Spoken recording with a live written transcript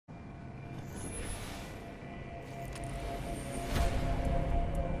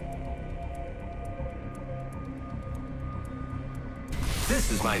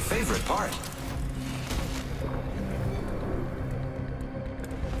This is my favorite part.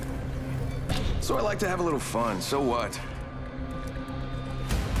 So I like to have a little fun, so what?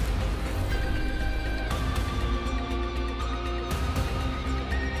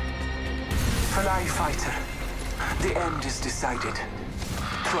 Fly fighter, the end is decided.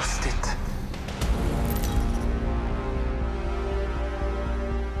 Trust it.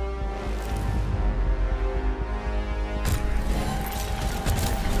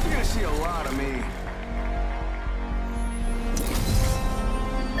 You're gonna see a lot of me.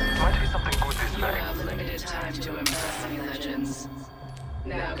 Might be something good this You way. have limited time to impress me, legends.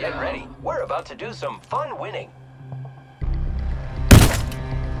 Now Get go. ready. We're about to do some fun winning.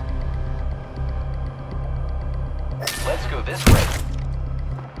 Let's go this way.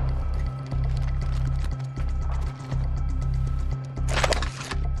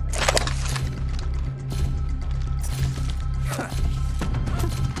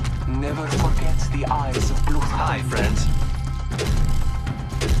 Never forget the eyes of blue. Hi, friends.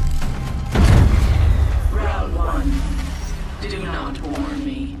 Round one. Do not warn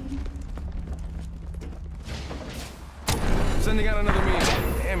me. Sending out another meme.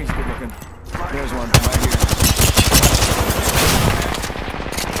 Damn, he's good looking. There's one, right here.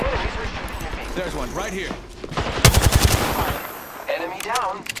 There's one, right here. Enemy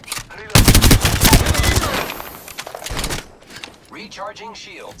down. Recharging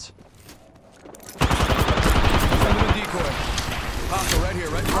shields. Sending a decoy. Hostile right here,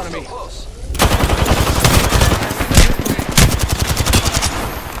 right in front of So me. close.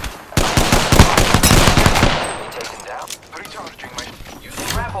 Enemy taken down. Recharging my... Using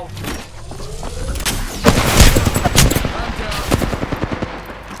grapple. I'm down.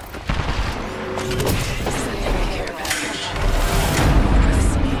 Sending a care package. Press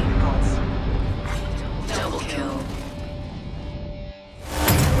me. Double kill.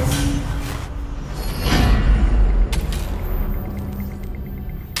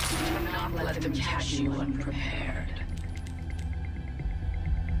 Do not let them catch you unprepared.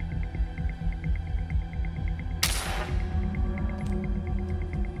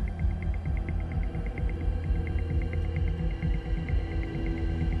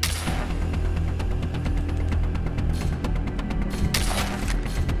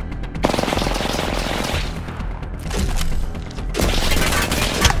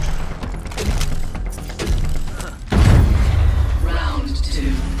 Round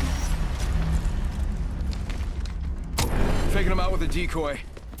two. Faking him out with a decoy.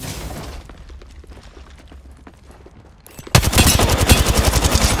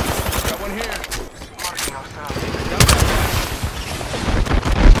 Got one here. Marking our surroundings.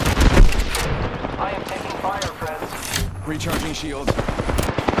 I am taking fire, friends. Recharging shield. I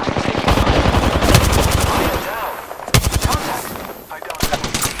am down. I downed him.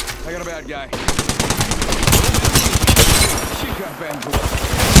 I got a bad guy. She got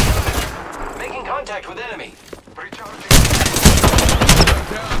bamboozled. Making contact with enemy. Recharging.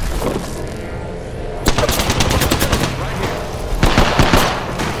 Down. Right here.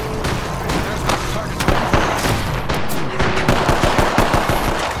 There's my target.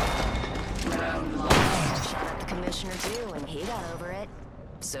 Round lost. Shot at the commissioner too, and he got over it.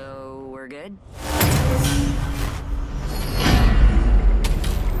 So we're good?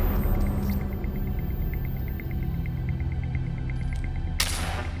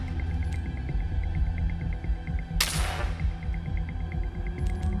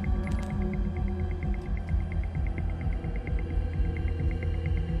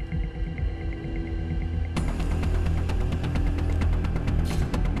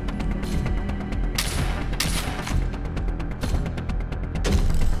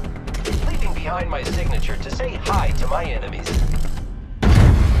 Leaving behind my signature to say hi to my enemies.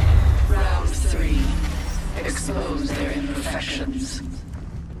 Round three. Expose their imperfections.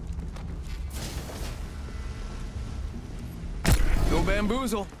 Go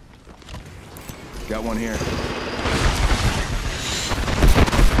bamboozle. Got one here.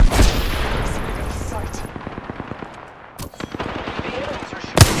 The enemies are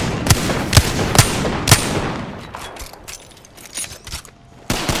shooting.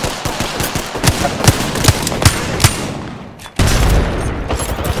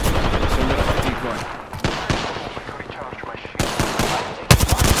 Send out a decoy. Recharge my shield.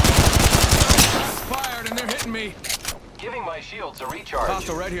 Fired and they're hitting me. Giving my shields a recharge.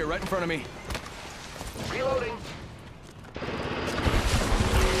 Hostile right here, right in front of me. Reloading.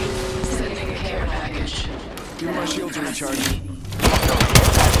 Sending a care package. Give me my shields a recharge.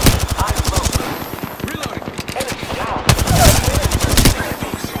 I'm low. Reloading. Enemy down.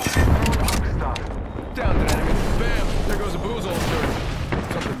 Rockstar. Down to the enemy. Bam. There goes a boozle.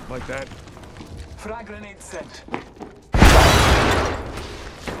 descent.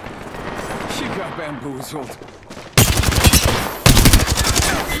 She got bamboozled.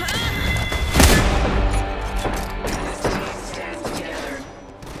 Stand together.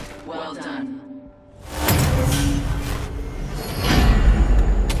 Well done.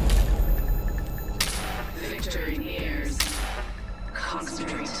 Victory nears.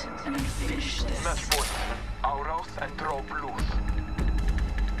 Concentrate and finish this. Match point. Auros and draw blues.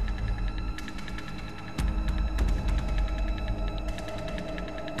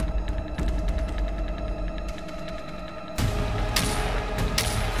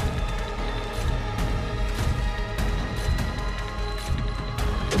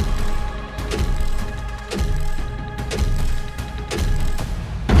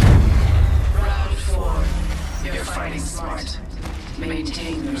 Round 4. You're fighting smart.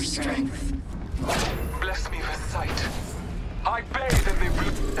 Maintain your strength. Bless me with sight. I bathe in the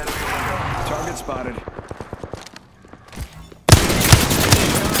blue. Target spotted.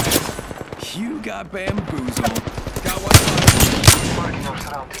 You got bamboozled. Got one. Marking our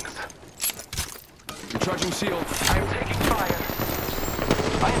surroundings. Charging shield. I'm taking fire.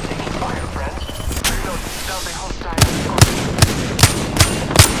 I am taking fire, friend. Reload. Down the hostile.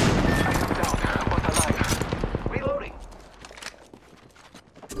 I am down, but alive. Reloading.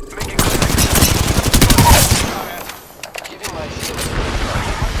 Making contact. Giving my shield.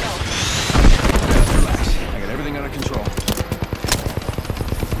 Relax. I got everything under control.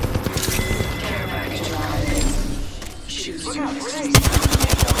 Care package arriving. Choose Look your out, next grenade!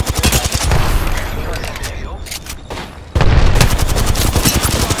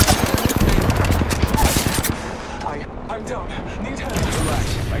 I'm down. Need help. Relax.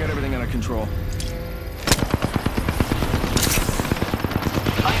 I got everything under control.